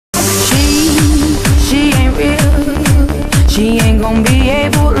gonna be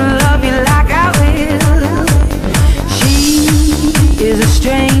able to love you like I will. She is a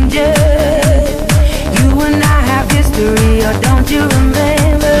stranger. You and I have history, or don't you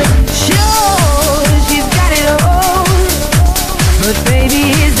remember? Sure, she's got it all, but baby,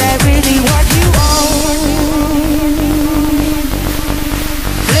 is that really what you own?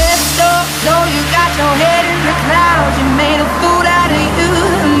 Let's up, so you got your head in the clouds. You made a fool out of you,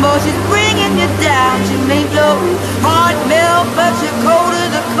 and boy, she's bringing you down. She made your heart melt, but you're cold to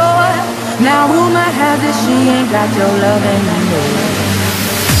the core. Now rumor has it she ain't got your love anymore.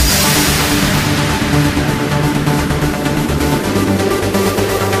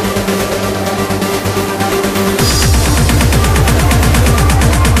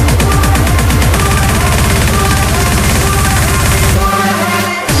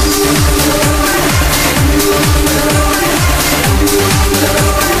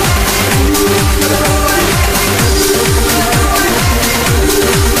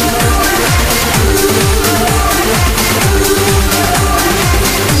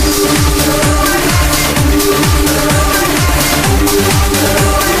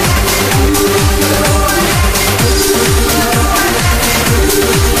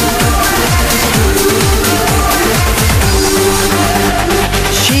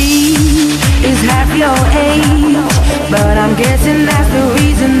 Your age, but I'm guessing that's the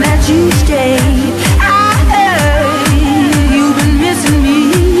reason that you stayed. I heard you've been missing me.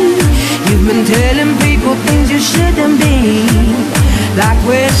 You've been telling people things you shouldn't be, like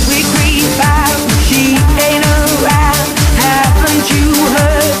when we creep out, she ain't around. Haven't you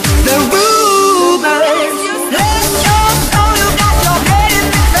heard the rumors? Let your soul, you got your head in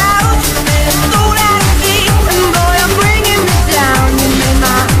the clouds. So that deep, and boy, I'm bringing you down. You made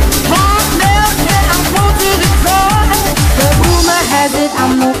my heart melt. But rumor has it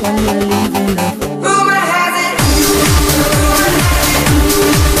I'm the one you're leaving up. Rumor has it.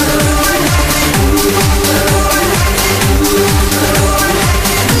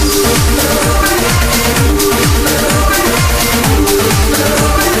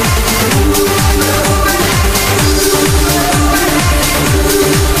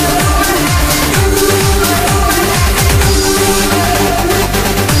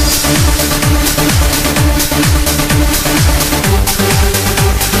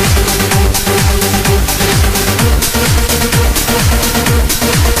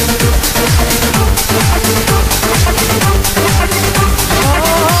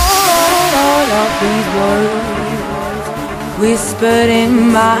 Whispered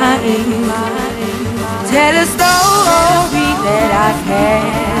in my ear, tell a story that I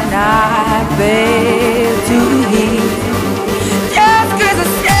cannot bear to hear. Just 'cause I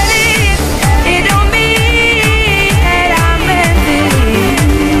said it, it don't mean that I meant it.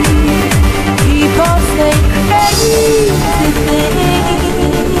 People say crazy things.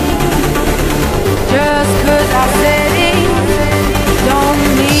 Just 'cause I said it, don't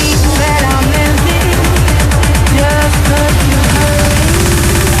mean that I meant it. Just 'cause you heard it.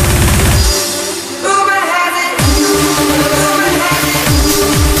 Rumor has it.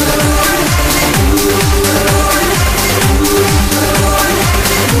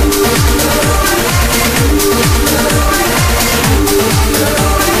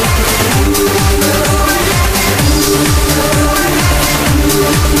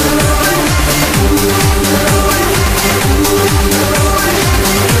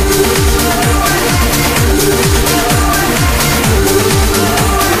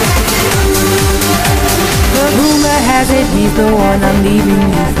 Rumor has it. He's the one I'm leaving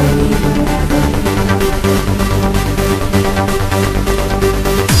you for.